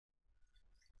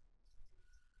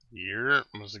Yeah,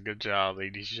 was a good job,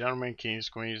 ladies and gentlemen, kings,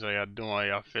 queens. How y'all doing? How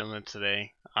y'all feeling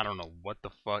today? I don't know what the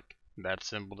fuck that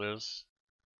symbol is.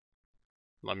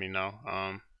 Let me know.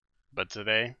 But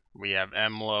today we have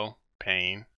𝐎𝐍𝐀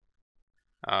Pain.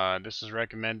 This is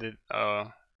recommended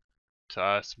to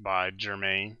us by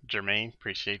Jermaine. Jermaine,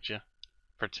 appreciate you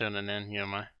for tuning in. You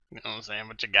know what I'm saying,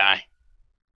 with your guy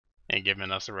and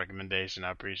giving us a recommendation.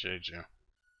 I appreciate you.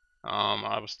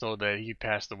 I was told that he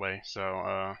passed away,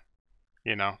 so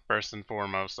first and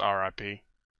foremost, RIP.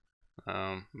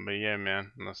 But yeah,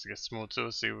 man, let's get smooth to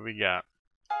it, see what we got.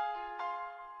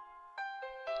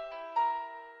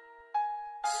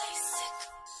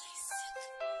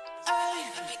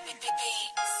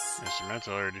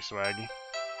 Instrumental already swaggy.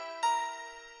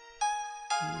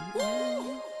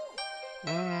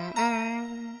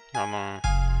 Hold on.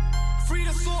 Free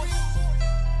the source.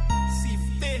 See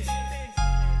fish.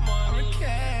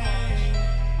 Hurricane.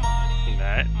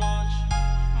 That.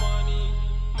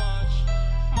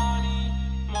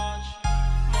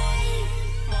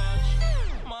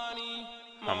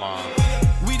 Come on.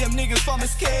 We them niggas from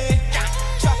𝐎𝐍𝐄.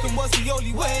 Trapping was the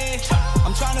only way.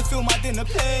 I'm trying to fill my dinner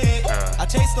plate. I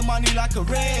chase the money like a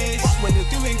race. When you're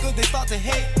doing good, they start to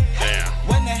hate. Damn.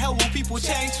 When the hell will people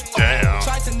change? Damn.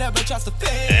 Try to never trust the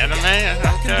fate. Anime?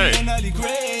 That can Okay. be an early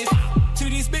grave. To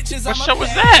these bitches, What I'm show a was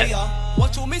player. that?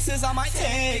 Watch your misses, I might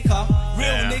take her. Real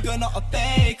Damn. nigga, not a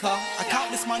faker. I count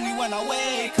this money when I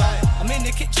wake up. I'm in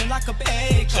the kitchen like a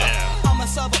baker. Damn. I'ma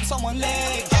serve up someone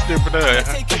later. Stupid I'ma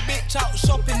ass. take a bitch out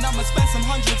shopping, I'ma spend some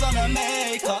hundreds on her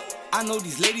makeup. I know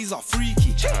these ladies are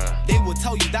freaky. They will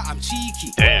tell you that I'm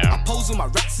cheeky. Damn. I pose with my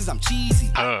raps as I'm cheesy.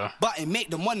 Uh. But it make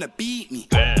them wanna beat me.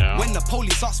 Damn. When the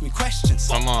police ask me questions,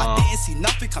 Come I on. didn't see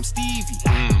nothing, I'm Stevie.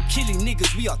 Killing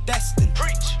niggas, we are destined.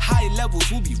 High levels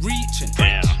we'll be reaching.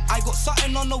 Damn. I got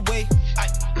something on the way.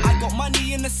 I got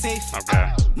money in the safe. Okay.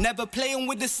 Never playing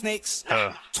with the snakes.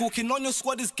 Talking on your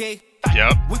squad is gay.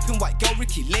 Yep. Whipping white girl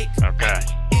Ricky Lake. Okay.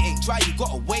 It ain't dry, you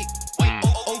gotta wait.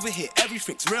 Over here,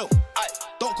 everything's real.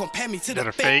 Don't compare me to Is that the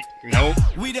a fake? Nope.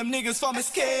 We them niggas from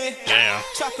𝐎𝐍𝐄. Damn.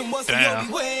 Trapping was the Damn.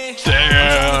 only way.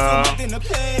 Damn. I'm in the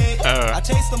play. I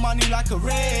chase the money like a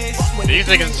race. When These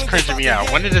you're niggas doing is good, cringing they me start out.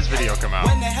 to When hate. did this video come out?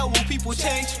 When the hell will people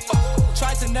change?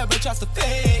 Try to never trust the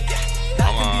fake. That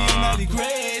Come can be an on. early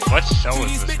grave. What show To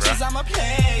is these this, bitches, bro? I'm a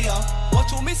player.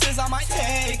 Watch your misses, I might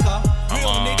take her. Real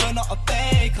on. nigga, not a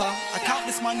faker. I count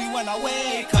this money when I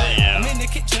wake up. Damn. I'm in the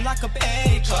kitchen like a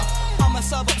baker. I'ma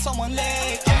serve up someone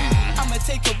later. I'ma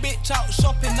take a bitch out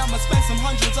shopping. I'ma spend some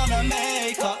hundreds on her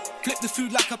makeup. Flip the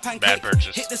food like a pancake. Bad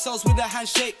purchase. Hit the cells with a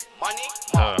handshake. Money.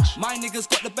 My niggas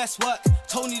got the best work.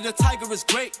 Tony the Tiger is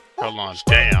great. Hold on.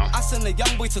 Damn. I send a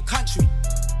young boy to country.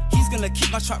 He's gonna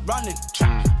keep my trap running.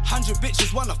 100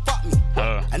 bitches wanna fuck me.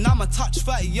 And I'ma touch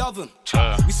 30 of them.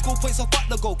 We score points off at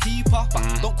the goalkeeper.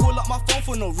 Don't call up my phone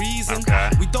for no reason. Okay.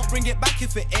 We don't bring it back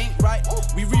if it ain't right.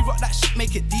 We re-rock that shit,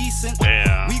 make it decent.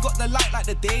 Damn. We got the light like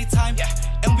the daytime.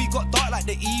 And we got dark like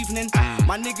the evening.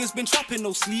 My niggas been trapping,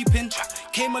 no sleeping.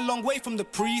 Came a long way from the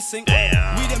precinct.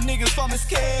 Damn. We them niggas from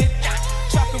𝐎𝐶.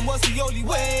 Trapping was the only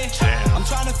way. Damn. I'm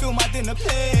trying to fill my dinner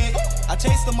plate. I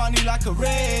chase the money like a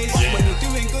race. Yeah. When you're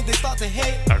doing good, they start to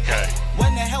hate. Okay.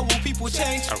 When the hell will people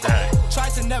change? Okay. Try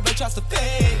to never trust the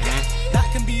fake. That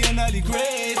can be an early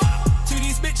grave. To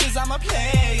these bitches, I'm a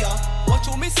player. Watch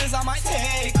your misses, I might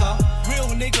take her. Real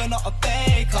nigga, not a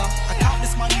faker. I count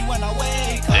this money when I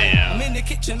wake up. Damn. I'm in the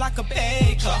kitchen like a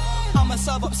baker. I'ma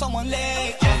serve up someone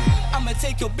later. I'ma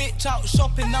take your bitch out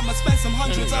shopping. I'ma spend some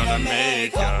hundreds on her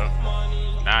makeup.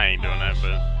 Nah, I ain't doing that,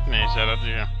 but man, shout out to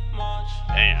you.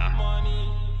 Damn.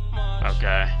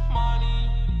 Okay.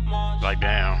 Like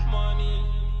damn.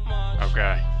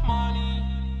 Okay.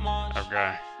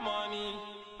 Okay.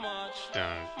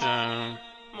 Dun dun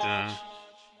dun.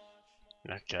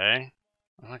 Okay.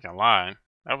 I'm not gonna lie.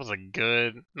 That was a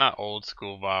good, not old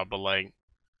school vibe, but like,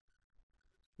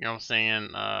 you know what I'm saying?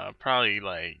 Probably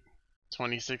like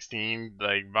 2016,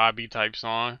 like vibey type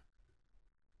song.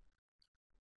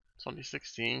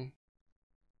 2016,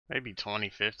 maybe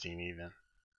 2015 even.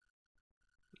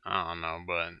 I don't know,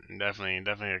 but definitely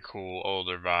a cool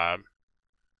older vibe.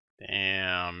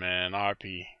 Damn, man,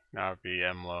 RP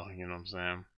𝐎𝐍𝐃, you know what I'm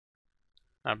saying?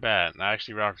 Not bad. I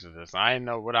actually rocked with this. I didn't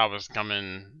know what I was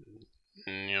coming,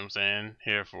 you know what I'm saying,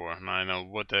 here for. And I know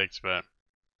what to expect.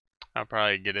 I'll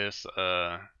probably get this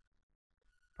a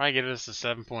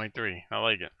 7.3. I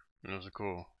like it. It was a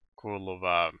cool little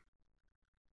vibe.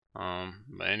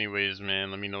 But anyways, man,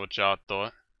 let me know what y'all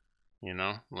thought. You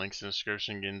know, links in the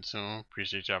description, get into them.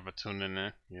 Appreciate y'all for tuning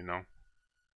in, you know.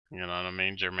 You know what I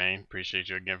mean, Jermaine, appreciate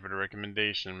you again for the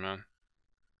recommendation, man.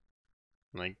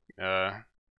 Like,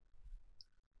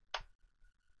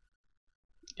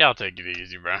 Y'all take it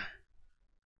easy, bro.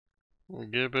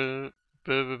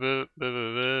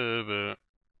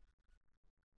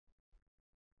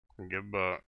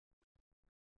 Goodbye.